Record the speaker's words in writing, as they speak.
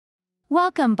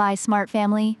Welcome, Buy Smart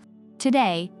family.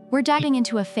 Today, we're diving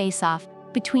into a face-off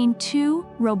between two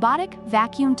robotic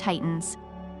vacuum titans.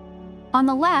 On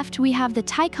the left, we have the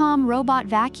Tikom Robot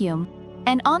Vacuum,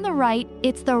 and on the right,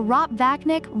 it's the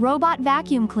ROPVACNIC Robot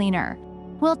Vacuum Cleaner.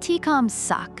 Will Tikom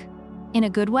suck? In a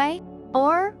good way?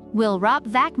 Or will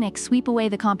ROPVACNIC sweep away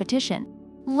the competition?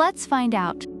 Let's find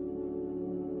out.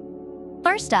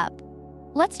 First up,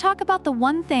 let's talk about the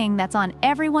one thing that's on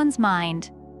everyone's mind: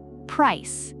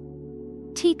 price.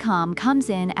 Tikom comes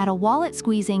in at a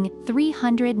wallet-squeezing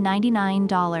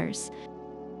 $399.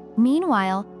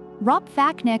 Meanwhile,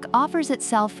 ROPVACNIC offers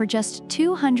itself for just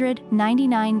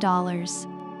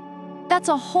 $299. That's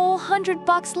a whole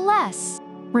 $100 less!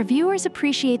 Reviewers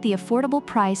appreciate the affordable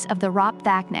price of the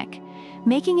ROPVACNIC,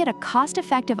 making it a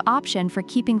cost-effective option for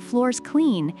keeping floors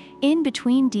clean in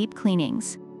between deep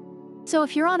cleanings. So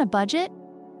if you're on a budget,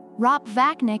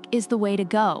 ROPVACNIC is the way to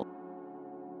go.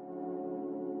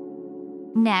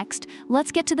 Next,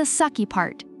 let's get to the sucky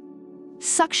part.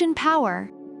 Suction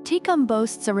power. Tikom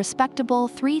boasts a respectable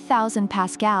 3,000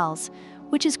 pascals,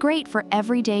 which is great for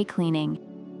everyday cleaning.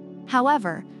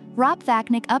 However,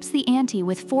 ROPVACNIC ups the ante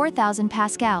with 4,000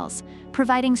 pascals,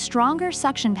 providing stronger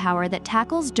suction power that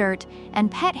tackles dirt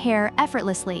and pet hair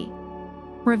effortlessly.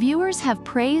 Reviewers have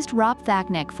praised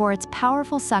ROPVACNIC for its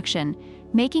powerful suction,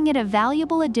 making it a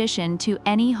valuable addition to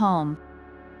any home.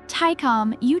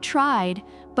 Tikom, you tried,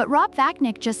 but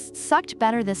ROPVACNIC just sucked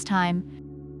better this time.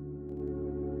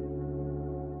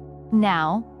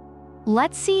 Now,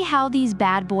 let's see how these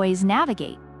bad boys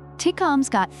navigate. Tikom's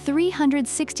got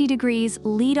 360 degrees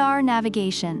LiDAR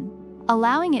navigation,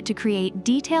 allowing it to create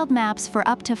detailed maps for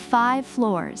up to 5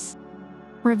 floors.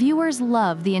 Reviewers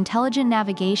love the intelligent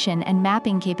navigation and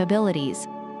mapping capabilities,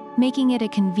 making it a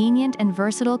convenient and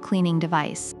versatile cleaning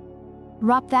device.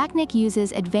 ROPVACNIC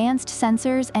uses advanced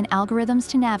sensors and algorithms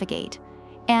to navigate,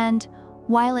 and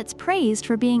while it's praised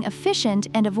for being efficient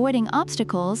and avoiding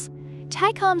obstacles,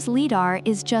 Tikom's LiDAR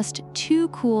is just too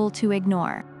cool to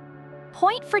ignore.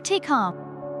 Point for Tikom!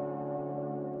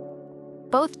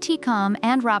 Both Tikom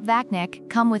and ROPVACNIC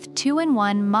come with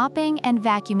 2-in-1 mopping and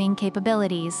vacuuming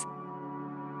capabilities.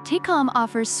 Tikom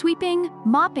offers sweeping,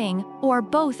 mopping, or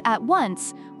both at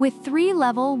once with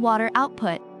 3-level water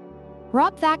output.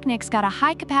 ROPVACNIC's got a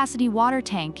high-capacity water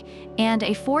tank and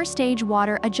a 4-stage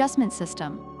water adjustment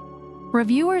system.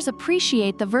 Reviewers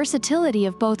appreciate the versatility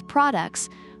of both products,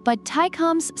 but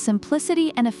Tikom's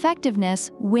simplicity and effectiveness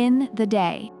win the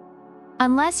day.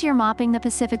 Unless you're mopping the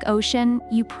Pacific Ocean,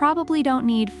 you probably don't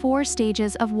need 4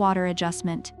 stages of water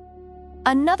adjustment.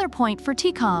 Another point for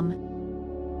Tikom.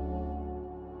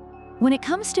 When it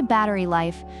comes to battery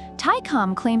life,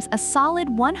 Tikom claims a solid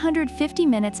 150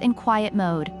 minutes in quiet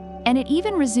mode, and it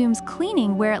even resumes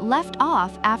cleaning where it left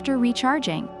off after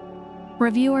recharging.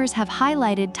 Reviewers have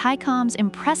highlighted Tikom's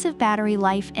impressive battery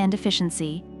life and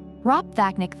efficiency.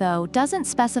 ROPVACNIC, though, doesn't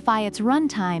specify its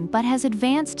runtime but has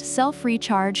advanced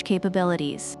self-recharge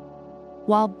capabilities.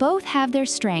 While both have their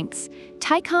strengths,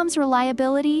 Tikom's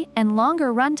reliability and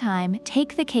longer runtime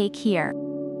take the cake here.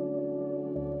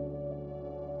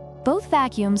 Both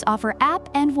vacuums offer app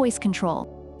and voice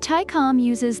control. Tikom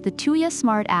uses the Tuya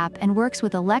Smart app and works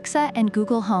with Alexa and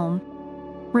Google Home.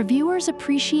 Reviewers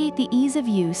appreciate the ease of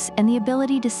use and the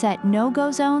ability to set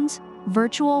no-go zones,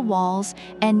 virtual walls,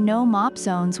 and no-mop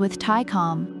zones with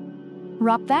Tikom.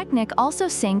 ROPVACNIC also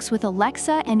syncs with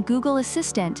Alexa and Google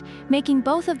Assistant, making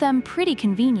both of them pretty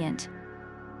convenient.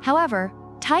 However,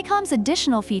 Tikom's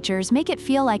additional features make it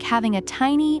feel like having a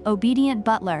tiny, obedient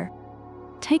butler.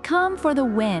 Tikom for the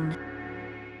win!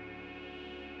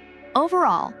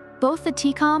 Overall, both the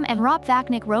Tikom and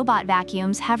ROPVACNIC robot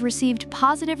vacuums have received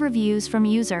positive reviews from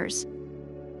users.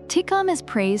 Tikom is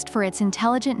praised for its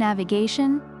intelligent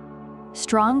navigation,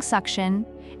 strong suction,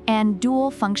 and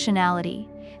dual functionality,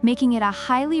 making it a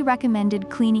highly recommended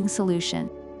cleaning solution.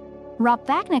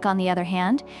 ROPVACNIC, on the other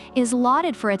hand, is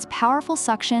lauded for its powerful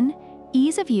suction,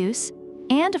 ease of use,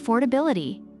 and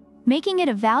affordability, making it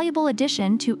a valuable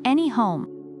addition to any home.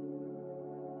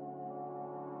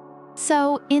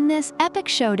 So, in this epic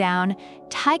showdown,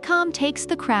 Tikom takes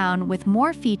the crown with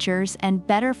more features and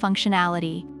better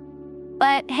functionality.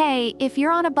 But hey, if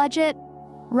you're on a budget,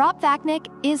 ROPVACNIC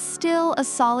is still a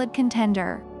solid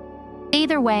contender.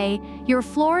 Either way, your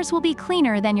floors will be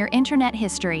cleaner than your internet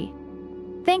history.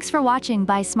 Thanks for watching,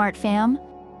 Buy Smart fam.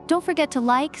 Don't forget to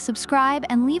like, subscribe,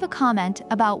 and leave a comment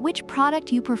about which product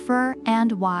you prefer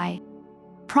and why.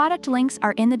 Product links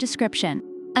are in the description.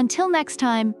 Until next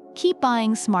time, keep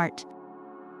buying smart.